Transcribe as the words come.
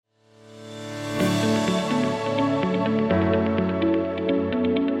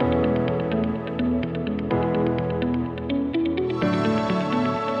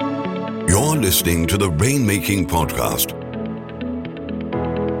listening to the Rainmaking Podcast,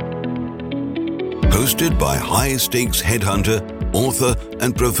 hosted by high-stakes headhunter, author,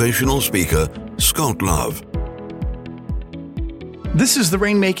 and professional speaker, Scott Love. This is the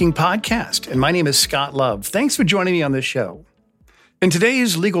Rainmaking Podcast, and my name is Scott Love. Thanks for joining me on this show. In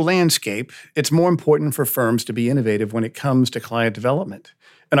today's legal landscape, it's more important for firms to be innovative when it comes to client development.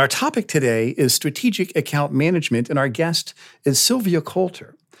 And our topic today is strategic account management, and our guest is Silvia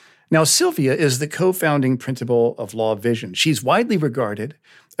Coulter. Now, Silvia is the co-founding principal of Law Vision. She's widely regarded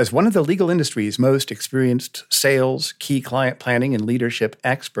as one of the legal industry's most experienced sales, key client planning, and leadership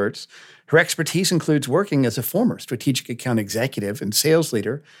experts. Her expertise includes working as a former strategic account executive and sales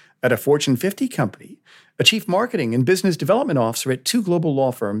leader at a Fortune 50 company, a chief marketing and business development officer at 2 global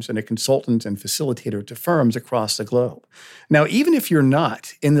law firms, and a consultant and facilitator to firms across the globe. Now, even if you're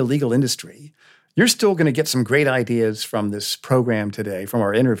not in the legal industry, you're still going to get some great ideas from this program today, from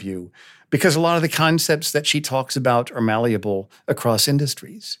our interview, because a lot of the concepts that she talks about are malleable across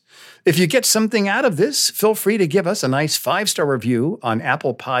industries. If you get something out of this, feel free to give us a nice 5-star review on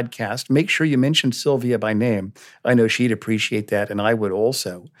Apple Podcast. Make sure you mention Silvia by name. I know she'd appreciate that, and I would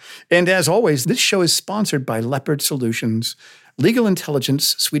also. And as always, this show is sponsored by Leopard Solutions, legal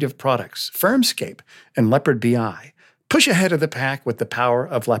intelligence suite of products, Firmscape, and Leopard BI. Push ahead of the pack with the power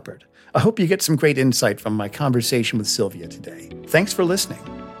of Leopard. I hope you get some great insight from my conversation with Silvia today. Thanks for listening.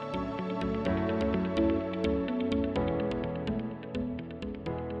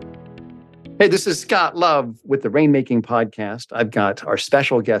 Hey, this is Scott Love with the Rainmaking Podcast. I've got our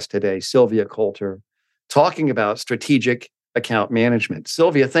special guest today, Silvia Coulter, talking about strategic account management.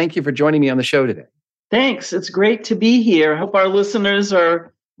 Silvia, thank you for joining me on the show today. Thanks. It's great to be here. I hope our listeners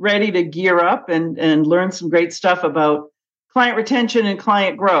are ready to gear up and learn some great stuff about client retention and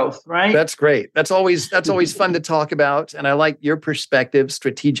client growth, right? That's great. That's always fun to talk about. And I like your perspective,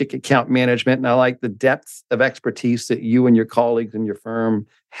 strategic account management. And I like the depth of expertise that you and your colleagues in your firm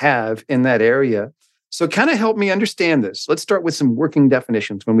have in that area. So kind of help me understand this. Let's start with some working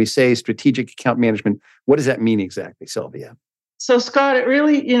definitions. When we say strategic account management, what does that mean exactly, Silvia? So Scott, it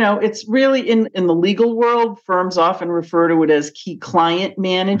really, it's really in the legal world, firms often refer to it as key client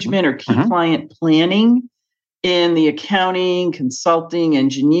management or key client planning. In the accounting, consulting,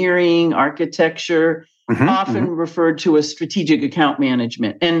 engineering, architecture, often referred to as strategic account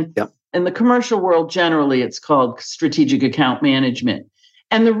management. And in the commercial world, generally, it's called strategic account management.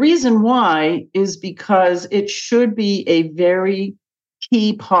 And the reason why is because it should be a very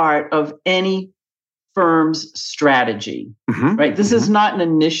key part of any firm's strategy, right? This is not an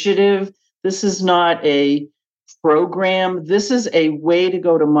initiative. This is not a program. This is a way to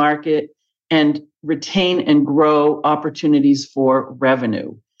go to market and retain and grow opportunities for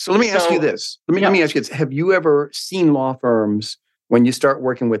revenue. So let me ask you this. Let me ask you this. Have you ever seen law firms, when you start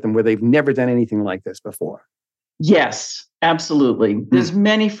working with them, where they've never done anything like this before? Yes, absolutely. There's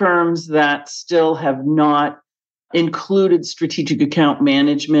many firms that still have not included strategic account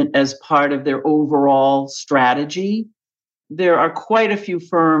management as part of their overall strategy. There are quite a few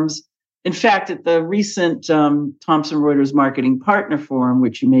firms. In fact, at the recent Thomson Reuters Marketing Partner Forum,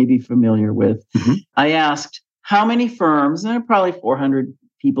 which you may be familiar with, I asked how many firms, and there are probably 400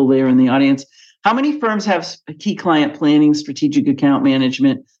 people there in the audience, how many firms have key client planning, strategic account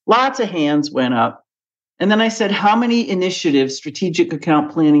management? Lots of hands went up. And then I said, how many initiatives, strategic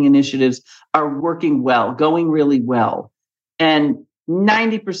account planning initiatives, are working well, going really well? And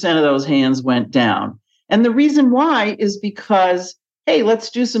 90% of those hands went down. And the reason why is because hey, let's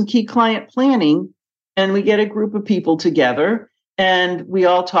do some key client planning. And we get a group of people together and we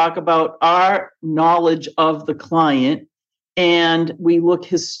all talk about our knowledge of the client. And we look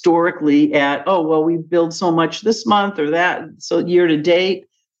historically at, we billed so much this month or that, so year to date.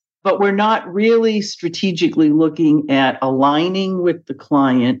 But we're not really strategically looking at aligning with the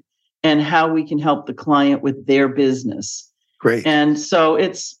client and how we can help the client with their business. Great. And so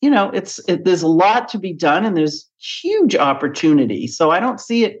it's there's a lot to be done and there's huge opportunity. So I don't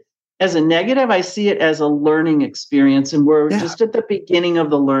see it as a negative. I see it as a learning experience. And we're just at the beginning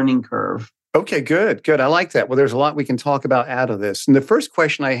of the learning curve. Okay, good. I like that. Well, there's a lot we can talk about out of this. And the first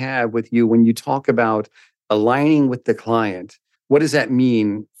question I have with you, when you talk about aligning with the client, what does that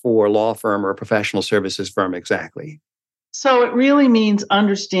mean for a law firm or a professional services firm exactly? So it really means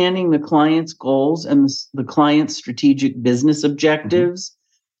understanding the client's goals and the client's strategic business objectives.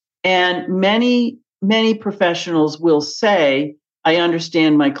 And many professionals will say, I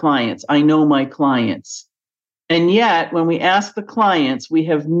understand my clients. I know my clients. And yet, when we ask the clients, we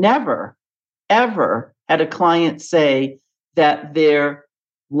have never, ever had a client say that their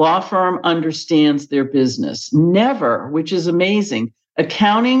law firm understands their business. Never, which is amazing.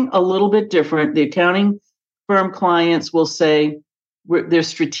 Accounting, a little bit different. The accounting firm clients will say they're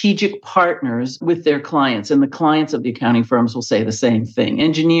strategic partners with their clients, and the clients of the accounting firms will say the same thing.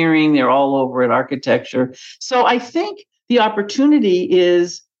 Engineering, they're all over it, architecture. So I think the opportunity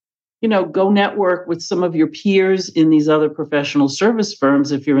is, go network with some of your peers in these other professional service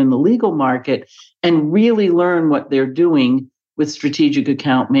firms if you're in the legal market and really learn what they're doing with strategic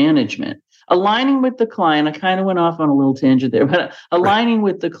account management. Aligning with the client, I kind of went off on a little tangent there, but aligning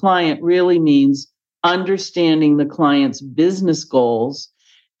with the client really means understanding the client's business goals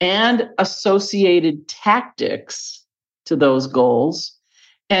and associated tactics to those goals.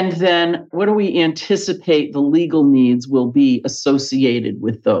 And then what do we anticipate the legal needs will be associated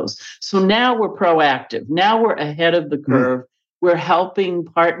with those? So now we're proactive. Now we're ahead of the curve. We're helping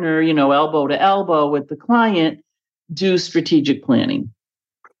partner, elbow to elbow with the client do strategic planning.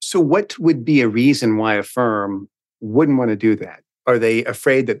 So what would be a reason why a firm wouldn't want to do that? Are they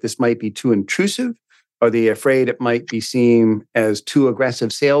afraid that this might be too intrusive? Are they afraid it might be seen as too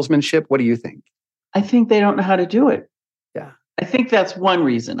aggressive salesmanship? What do you think? I think they don't know how to do it. Yeah. I think that's one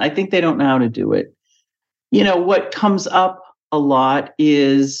reason. I think they don't know how to do it. What comes up a lot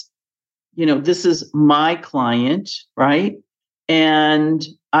is, this is my client, right? And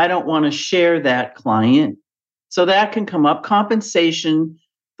I don't want to share that client. So that can come up. Compensation,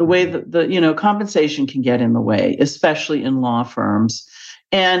 the way that compensation can get in the way, especially in law firms.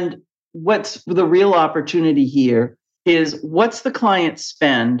 And what's the real opportunity here is what's the client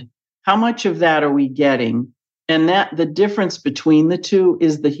spend? How much of that are we getting? And that the difference between the two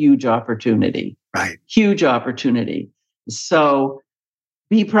is the huge opportunity. Right. Huge opportunity. So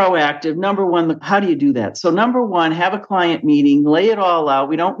be proactive. Number one, how do you do that? So number one, have a client meeting, lay it all out.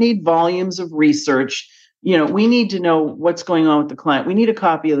 We don't need volumes of research. We need to know what's going on with the client. We need a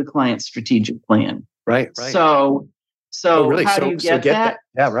copy of the client's strategic plan. Right. So really? How do you get that?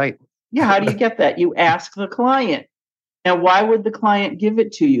 Yeah, right. Yeah, how do you get that? You ask the client. And why would the client give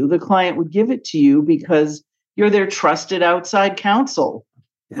it to you? The client would give it to you because you're their trusted outside counsel,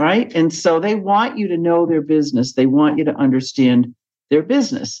 right? And so they want you to know their business. They want you to understand their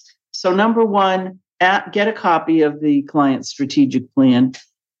business. So number one, get a copy of the client's strategic plan.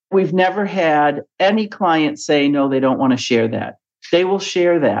 We've never had any client say, no, they don't want to share that. They will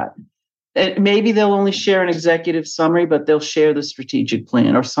share that. And maybe they'll only share an executive summary, but they'll share the strategic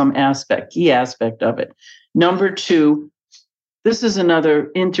plan or some key aspect of it. Number two, this is another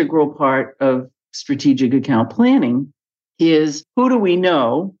integral part of strategic account planning, is who do we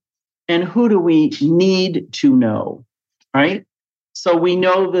know and who do we need to know, right? So we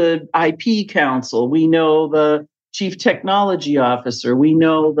know the IP counsel, we know the chief technology officer, we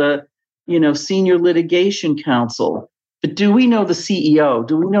know the senior litigation counsel, but do we know the CEO?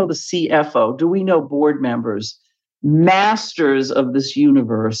 Do we know the CFO? Do we know board members? Masters of this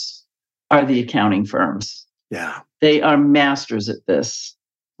universe are the accounting firms. Yeah. They are masters at this,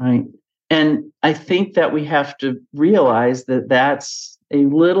 right? And I think that we have to realize that that's a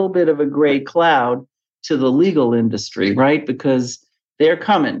little bit of a gray cloud to the legal industry, right? Because they're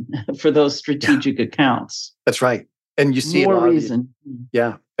coming for those strategic accounts. That's right. And you see more reason.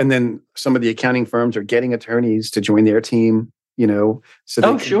 Yeah. And then some of the accounting firms are getting attorneys to join their team, so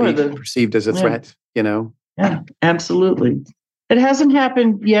they can be perceived as a threat, Yeah, absolutely. It hasn't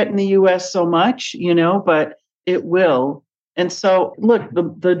happened yet in the US so much, but it will. And so, look,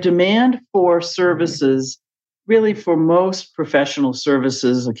 the demand for services, really for most professional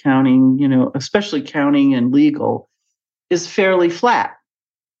services, accounting, especially accounting and legal, is fairly flat,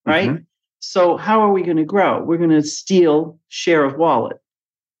 right? Mm-hmm. So how are we going to grow? We're going to steal share of wallet,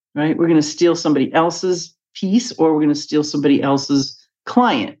 right? We're going to steal somebody else's piece, or we're going to steal somebody else's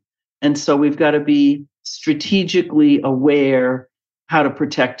client. And so we've got to be strategically aware how to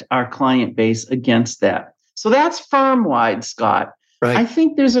protect our client base against that. So that's firm-wide, Scott. Right. I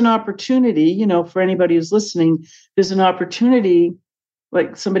think there's an opportunity, for anybody who's listening, there's an opportunity,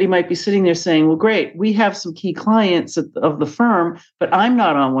 like somebody might be sitting there saying, well, great, we have some key clients of the firm, but I'm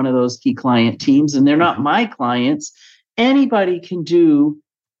not on one of those key client teams and they're not my clients. Anybody can do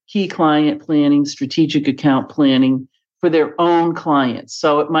key client planning, strategic account planning for their own clients.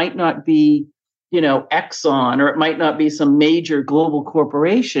 So it might not be, Exxon, or it might not be some major global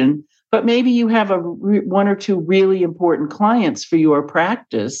corporation, but maybe you have one or two really important clients for your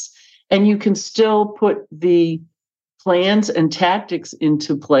practice, and you can still put the plans and tactics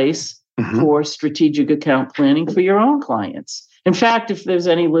into place for strategic account planning for your own clients. In fact, if there's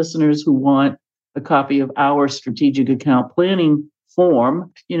any listeners who want a copy of our strategic account planning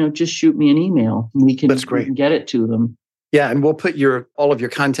form, just shoot me an email and we can get it to them. Yeah, and we'll put all of your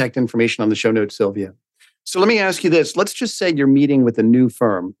contact information on the show notes, Silvia. So let me ask you this. Let's just say you're meeting with a new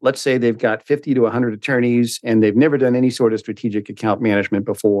firm. Let's say they've got 50 to 100 attorneys and they've never done any sort of strategic account management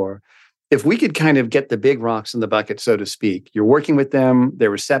before. If we could kind of get the big rocks in the bucket, so to speak, you're working with them, they're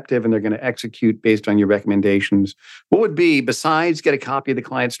receptive, and they're going to execute based on your recommendations. What would be, besides get a copy of the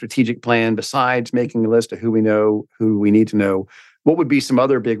client's strategic plan, besides making a list of who we know, who we need to know, what would be some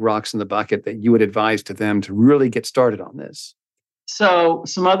other big rocks in the bucket that you would advise to them to really get started on this? So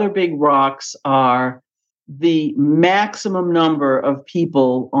some other big rocks are the maximum number of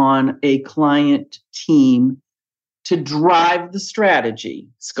people on a client team to drive the strategy,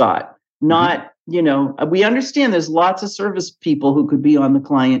 Scott. Not, we understand there's lots of service people who could be on the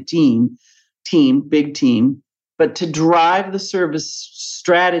client team, big team, but to drive the service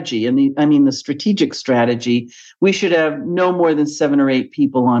strategy and the strategic strategy, we should have no more than 7 or 8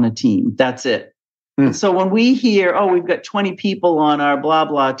 people on a team. That's it. And so when we hear, we've got 20 people on our blah,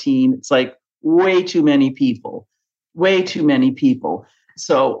 blah team, it's like way too many people.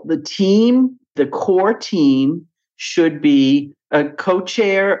 So the team, the core team should be a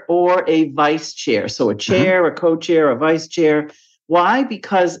co-chair or a vice chair. So a chair, a co-chair, a vice chair. Why?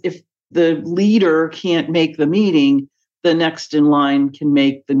 Because if the leader can't make the meeting, the next in line can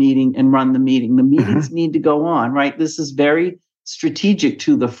make the meeting and run the meeting. The meetings need to go on, right? This is very strategic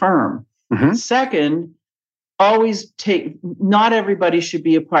to the firm. Second, not everybody should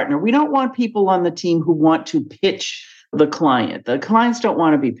be a partner. We don't want people on the team who want to pitch the client. The clients don't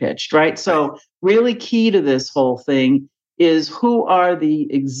want to be pitched, right? So really key to this whole thing is who are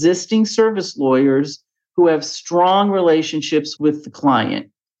the existing service lawyers who have strong relationships with the client.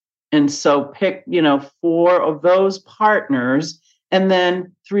 And so pick, 4 of those partners and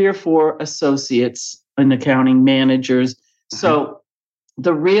then 3 or 4 associates and accounting managers. So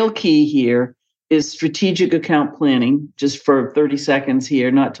the real key here is strategic account planning, just for 30 seconds here,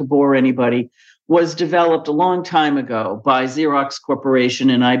 not to bore anybody, was developed a long time ago by Xerox Corporation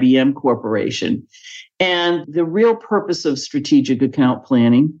and IBM Corporation. And the real purpose of strategic account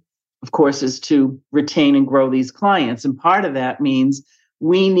planning, of course, is to retain and grow these clients. And part of that means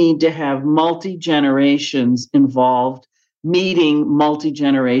we need to have multi-generations involved, meeting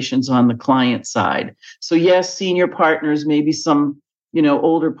multi-generations on the client side. So yes, senior partners, maybe some,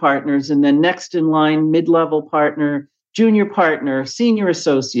 older partners, and then next in line, mid-level partner, junior partner, senior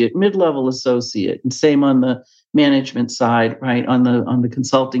associate, mid-level associate, and same on the management side, right? On the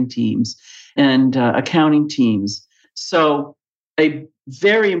consulting teams and accounting teams. So a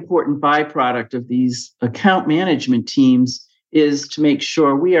very important byproduct of these account management teams is to make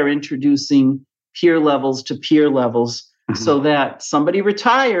sure we are introducing peer levels to peer levels so that somebody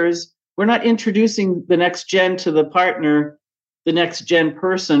retires. We're not introducing the next gen to the partner, the next gen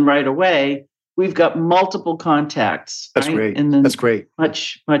person right away. We've got multiple contacts. That's right? great. And then That's great.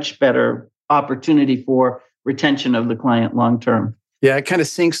 Much, much better opportunity for retention of the client long term. Yeah, it kind of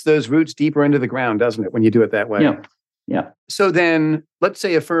sinks those roots deeper into the ground, doesn't it, when you do it that way? Yeah. So then let's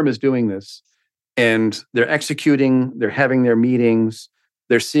say a firm is doing this and they're executing, they're having their meetings,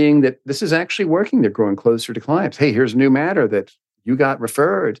 they're seeing that this is actually working. They're growing closer to clients. Hey, here's a new matter that you got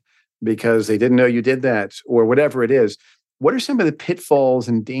referred because they didn't know you did that or whatever it is. What are some of the pitfalls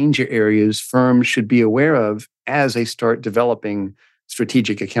and danger areas firms should be aware of as they start developing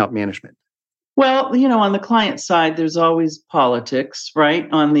strategic account management? Well, on the client side, there's always politics, right?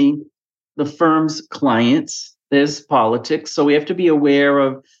 On the firm's clients, there's politics. So we have to be aware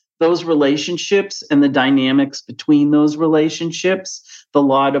of those relationships and the dynamics between those relationships, the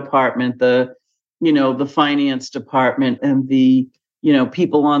law department, the finance department, and the,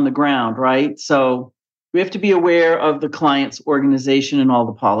 people on the ground, right? So we have to be aware of the client's organization and all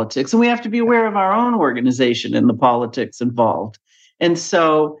the politics. And we have to be aware of our own organization and the politics involved. And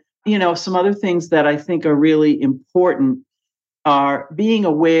so, some other things that I think are really important are being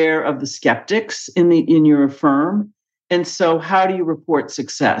aware of the skeptics in your firm. And so how do you report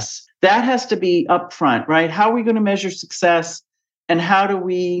success? That has to be upfront, right? How are we going to measure success? And how do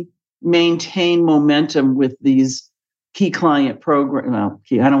we maintain momentum with these key client program? Well,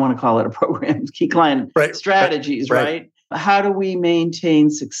 I don't want to call it a program, key client strategies, right? How do we maintain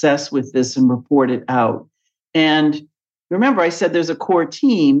success with this and report it out? And remember, I said there's a core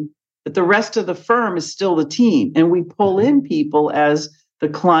team, but the rest of the firm is still the team. And we pull in people as the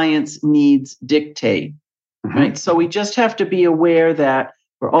client's needs dictate, right? So we just have to be aware that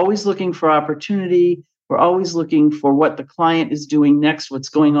we're always looking for opportunity. We're always looking for what the client is doing next, what's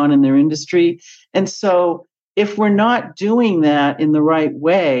going on in their industry. And so if we're not doing that in the right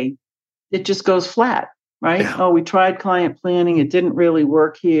way, it just goes flat, right? Yeah. We tried client planning. It didn't really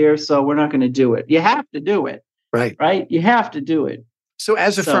work here, so we're not going to do it. You have to do it. Right? You have to do it. So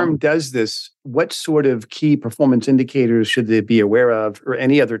as a So, firm does this, what sort of key performance indicators should they be aware of, or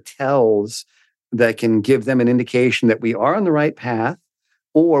any other tells that can give them an indication that we are on the right path,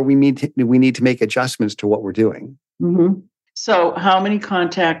 or we need to make adjustments to what we're doing? mhm. So how many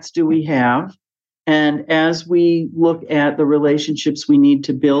contacts do we have? And as we look at the relationships we need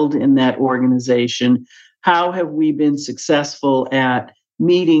to build in that organization, how have we been successful at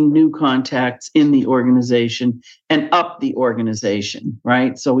meeting new contacts in the organization and up the organization,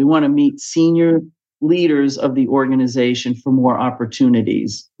 right? So we want to meet senior leaders of the organization for more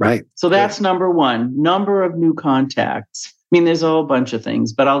opportunities. Right. So that's number one, number of new contacts. I mean, there's a whole bunch of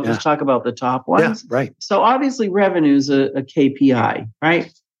things, but I'll Yeah. just talk about the top Yeah. ones. Right. So obviously revenue is a KPI,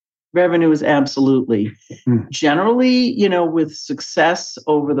 right? Revenue is absolutely. Mm. Generally, with success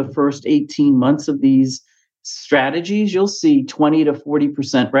over the first 18 months of these strategies, you'll see 20 to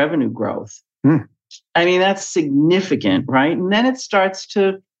 40% revenue growth. Mm. I mean, that's significant, right? And then it starts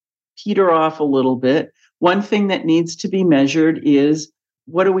to peter off a little bit. One thing that needs to be measured is,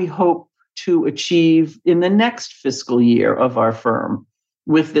 what do we hope to achieve in the next fiscal year of our firm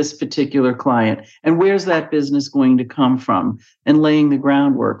with this particular client? And where's that business going to come from? And laying the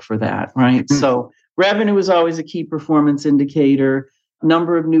groundwork for that, right? Mm. So revenue is always a key performance indicator.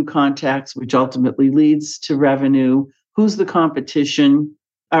 Number of new contacts, which ultimately leads to revenue. Who's the competition?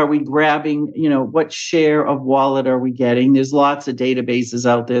 Are we grabbing, what share of wallet are we getting? There's lots of databases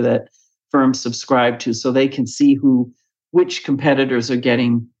out there that firms subscribe to, so they can see which competitors are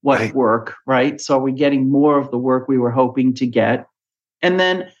getting what Right. work, right? So are we getting more of the work we were hoping to get? And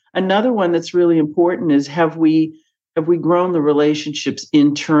then another one that's really important is, have we grown the relationships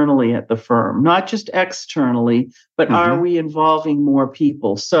internally at the firm, not just externally, but are we involving more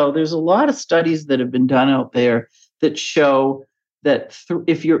people? So there's a lot of studies that have been done out there that show that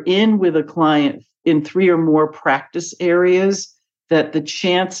if you're in with a client in 3 or more practice areas, that the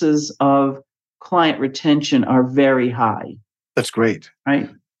chances of client retention are very high. That's great. Right.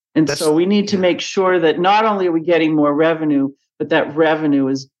 And so we need to make sure that not only are we getting more revenue, but that revenue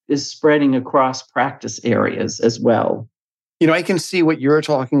is spreading across practice areas as well. I can see what you're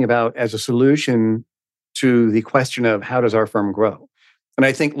talking about as a solution to the question of, how does our firm grow? And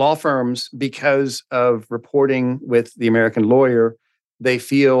I think law firms, because of reporting with the American Lawyer, they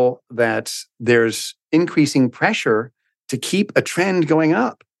feel that there's increasing pressure to keep a trend going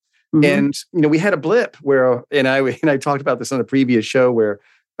up. Mhm. And we had a blip where, and I talked about this on a previous show, where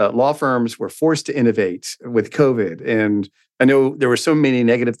law firms were forced to innovate with COVID. And I know there were so many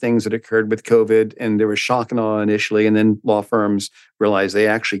negative things that occurred with COVID, and there was shock and awe initially. And then law firms realized they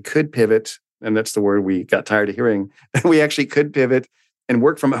actually could pivot. And that's the word we got tired of hearing. We actually could pivot and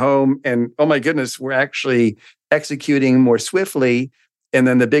work from home. And oh my goodness, we're actually executing more swiftly. And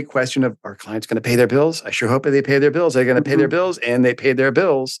then the big question of, are clients going to pay their bills? I sure hope they pay their bills. They're going to pay their bills, and they paid their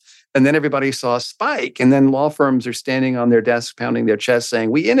bills. And then everybody saw a spike. And then law firms are standing on their desks, pounding their chest, saying,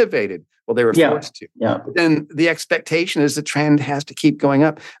 we innovated. Well, they were forced to. Yeah. But then the expectation is the trend has to keep going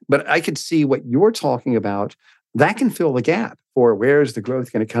up. But I could see what you're talking about. That can fill the gap for, where's the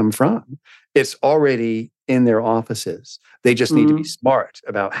growth going to come from? It's already in their offices. They just need to be smart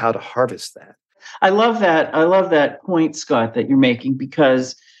about how to harvest that. I love that. I love that point, Scott, that you're making,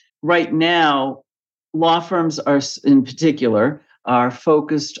 because right now, law firms in particular are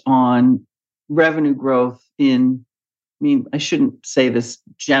focused on revenue growth I shouldn't say this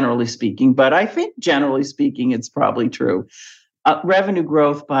generally speaking, but I think generally speaking, it's probably true. Revenue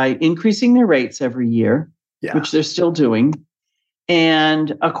growth by increasing their rates every year, which they're still doing,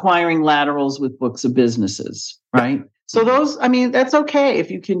 and acquiring laterals with books of businesses, right? So that's okay if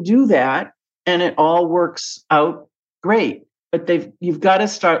you can do that and it all works out great. But you've got to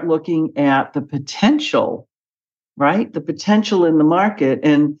start looking at the potential, right? The potential in the market,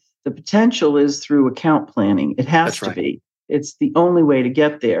 and the potential is through account planning. It has to be. It's the only way to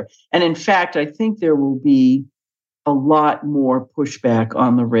get there. And in fact, I think there will be a lot more pushback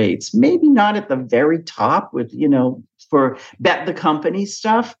on the rates. Maybe not at the very top with, for bet the company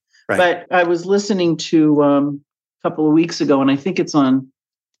stuff. Right. But I was listening to a couple of weeks ago, and I think it's on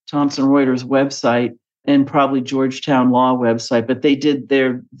Thomson Reuters website and probably Georgetown Law website, but they did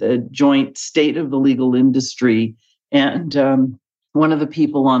the joint state of the legal industry. And one of the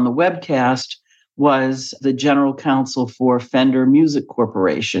people on the webcast was the general counsel for Fender Music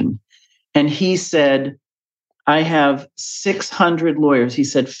Corporation. And he said, I have 600 lawyers. He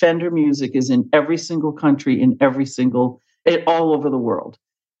said, Fender Music is in every single country, all over the world.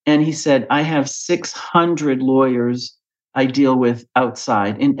 And he said, I have 600 lawyers I deal with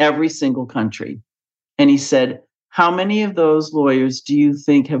outside in every single country. And he said, how many of those lawyers do you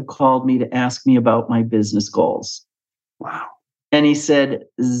think have called me to ask me about my business goals? Wow. And he said,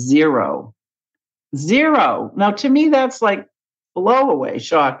 zero. Zero. Now, to me, that's like blow away,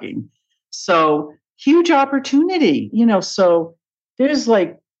 shocking. So huge opportunity, so there's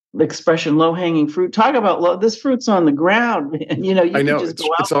like the expression low hanging fruit. Talk about this fruit's on the ground. And, you I can know just go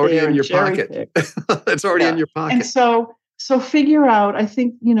it's out already there in and your cherry pocket. pick. It's already in your pocket. And so figure out, I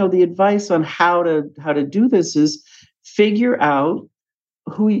think, the advice on how to do this is figure out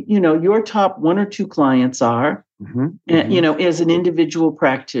who, your top one or two clients are, and, as an individual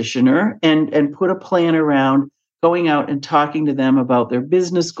practitioner, and put a plan around going out and talking to them about their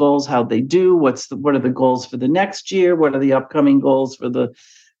business goals, how they do, what are the goals for the next year, what are the upcoming goals for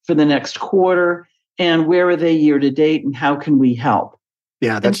the next quarter, and where are they year to date, and how can we help?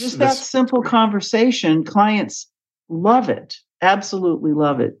 Yeah, that's just that simple conversation. Clients love it, absolutely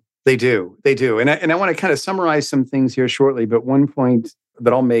love it. They do. And I want to kind of summarize some things here shortly, but one point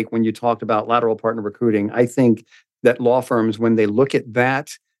that I'll make when you talked about lateral partner recruiting, I think that law firms, when they look at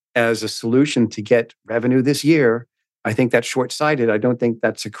that as a solution to get revenue this year, I think that's short-sighted. I don't think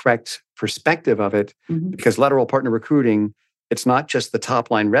that's a correct perspective of it, because lateral partner recruiting, it's not just the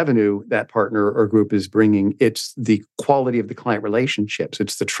top-line revenue that partner or group is bringing, it's the quality of the client relationships.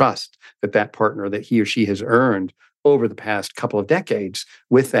 It's the trust that partner, that he or she has earned over the past couple of decades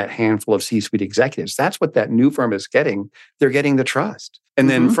with that handful of C-suite executives. That's what that new firm is getting. They're getting the trust. And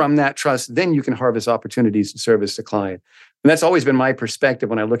then from that trust, then you can harvest opportunities to service the client. And that's always been my perspective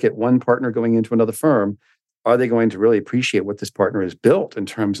when I look at one partner going into another firm. Are they going to really appreciate what this partner has built in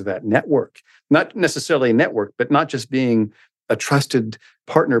terms of that network? Not necessarily a network, but not just being a trusted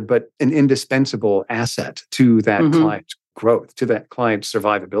partner, but an indispensable asset to that client's growth, to that client's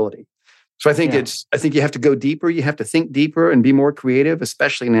survivability. So I think I think you have to go deeper. You have to think deeper and be more creative,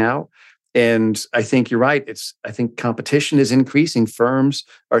 especially now. And I think you're right. I think competition is increasing. Firms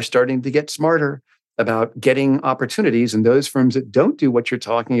are starting to get smarter about getting opportunities, and those firms that don't do what you're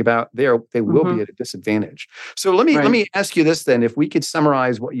talking about, they will be at a disadvantage. So let me ask you this then: if we could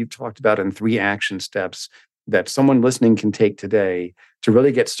summarize what you've talked about in 3 action steps that someone listening can take today to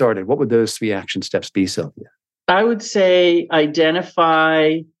really get started, what would those 3 action steps be, Silvia? I would say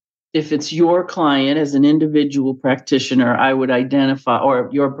identify. If it's your client as an individual practitioner, I would identify, or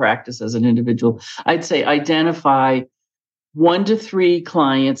your practice as an individual, I'd say identify 1 to 3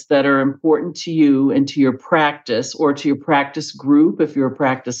 clients that are important to you and to your practice, or to your practice group if you're a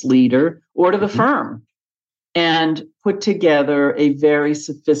practice leader, or to the firm, and put together a very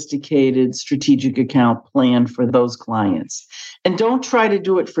sophisticated strategic account plan for those clients. And don't try to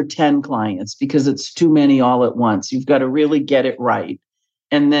do it for 10 clients because it's too many all at once. You've got to really get it right,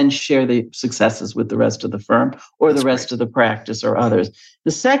 and then share the successes with the rest of the firm or the rest of the practice or others.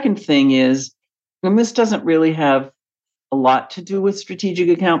 The second thing is, and this doesn't really have a lot to do with strategic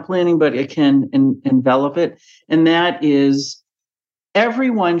account planning, but it can envelop it, and that is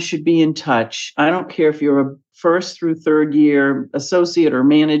everyone should be in touch. I don't care if you're a first through third year associate or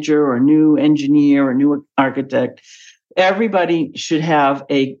manager or new engineer or new architect. Everybody should have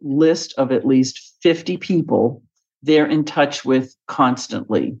a list of at least 50 people they're in touch with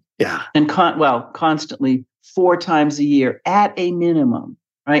constantly. Yeah. And constantly 4 times a year at a minimum,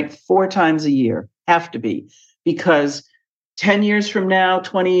 right? 4 times a year have to be, because 10 years from now,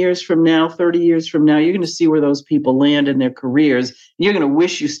 20 years from now, 30 years from now, you're going to see where those people land in their careers. And you're going to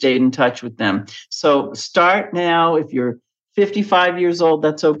wish you stayed in touch with them. So start now. If you're 55 years old,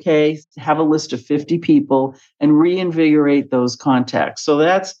 that's okay. Have a list of 50 people and reinvigorate those contacts. So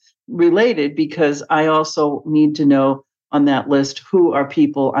that's related, because I also need to know on that list who are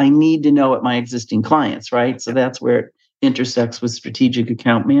people I need to know at my existing clients, right? So that's where it intersects with strategic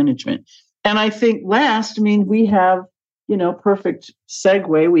account management. And I think last, we have, perfect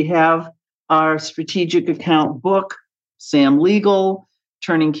segue. We have our strategic account book, Sam Legal,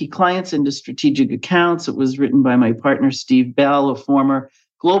 Turning Key Clients into Strategic Accounts. It was written by my partner, Steve Bell, a former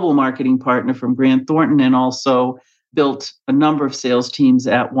global marketing partner from Grant Thornton, and also built a number of sales teams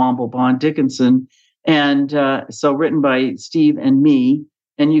at Womble Bond Dickinson. And so written by Steve and me,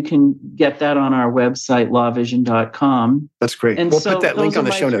 and you can get that on our website, lawvision.com. That's great. And we'll put that link on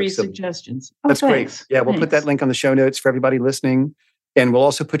the show notes. 3 suggestions. That's great. Yeah, we'll put that link on the show notes for everybody listening. And we'll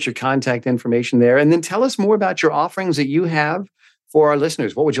also put your contact information there. And then tell us more about your offerings that you have for our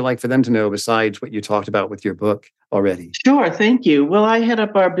listeners. What would you like for them to know besides what you talked about with your book already? Sure. Thank you. Well, I head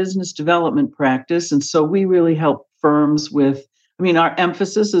up our business development practice. And so we really help firms with, our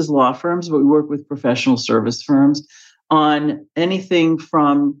emphasis is law firms, but we work with professional service firms on anything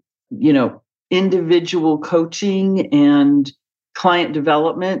from, individual coaching and client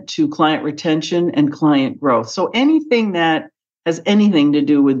development to client retention and client growth. So anything that has anything to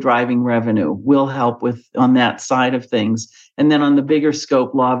do with driving revenue. We'll help with on that side of things. And then on the bigger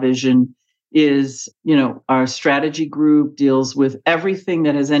scope, Law Vision is, our strategy group deals with everything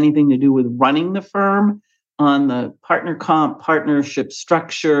that has anything to do with running the firm on the partner comp, partnership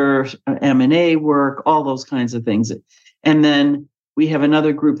structure, M&A work, all those kinds of things. And then we have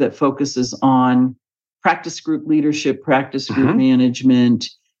another group that focuses on practice group leadership, practice group management.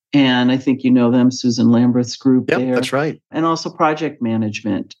 And I think you know them, Susan Lamberth's group there. Yep, that's right. And also project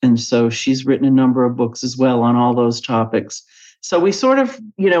management. And so she's written a number of books as well on all those topics. So we sort of,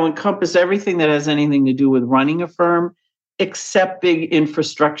 encompass everything that has anything to do with running a firm, except big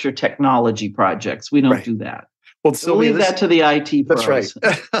infrastructure technology projects. We don't do that. Well, Silvia, we'll leave that to the IT pros.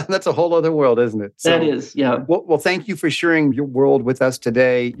 That's right. That's a whole other world, isn't it? That is, yeah. Well, thank you for sharing your world with us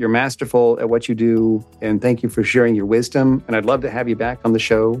today. You're masterful at what you do, and thank you for sharing your wisdom. And I'd love to have you back on the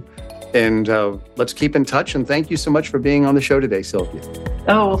show. And let's keep in touch. And thank you so much for being on the show today, Silvia.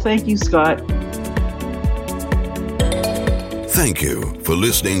 Oh, well, thank you, Scott. Thank you for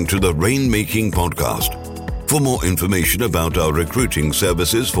listening to the Rainmaking Podcast. For more information about our recruiting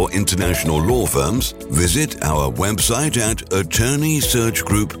services for international law firms, visit our website at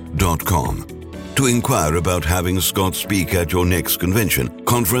attorneysearchgroup.com. To inquire about having Scott speak at your next convention,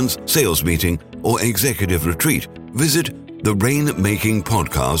 conference, sales meeting, or executive retreat, visit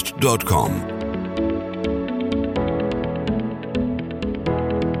therainmakingpodcast.com.